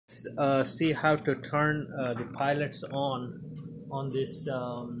let's see how to turn the pilots on this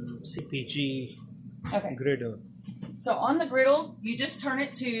CPG griddle. So on the griddle, you just turn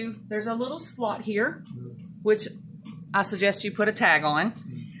it to, there's a little slot here, which I suggest you put a tag on.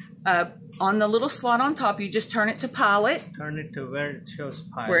 On the little slot on top, you just turn it to pilot. Turn it to where it shows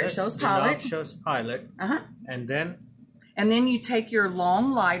pilot. Where it shows pilot. The knob shows pilot. And then you take your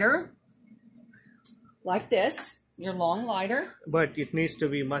long lighter, like this, your long lighter. But it needs to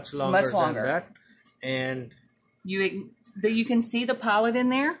be much longer than that. And you can see the pilot in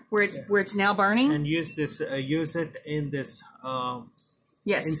there where it's now burning. And use it in this.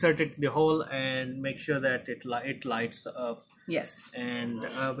 Yes. Insert it the hole and make sure that it lights up. Yes. And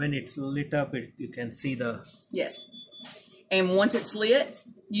when it's lit up, you can see the. Yes. And once it's lit,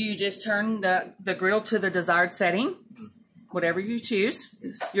 you just turn the griddle to the desired setting, whatever you choose.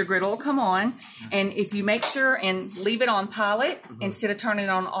 Your griddle will come on, and if you make sure and leave it on pilot instead of turning it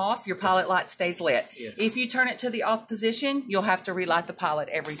on off, your pilot light stays lit. Yes. If you turn it to the off position, you'll have to relight the pilot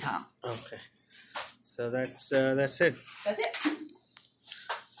every time. Okay. So that's it. That's it.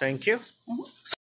 Thank you.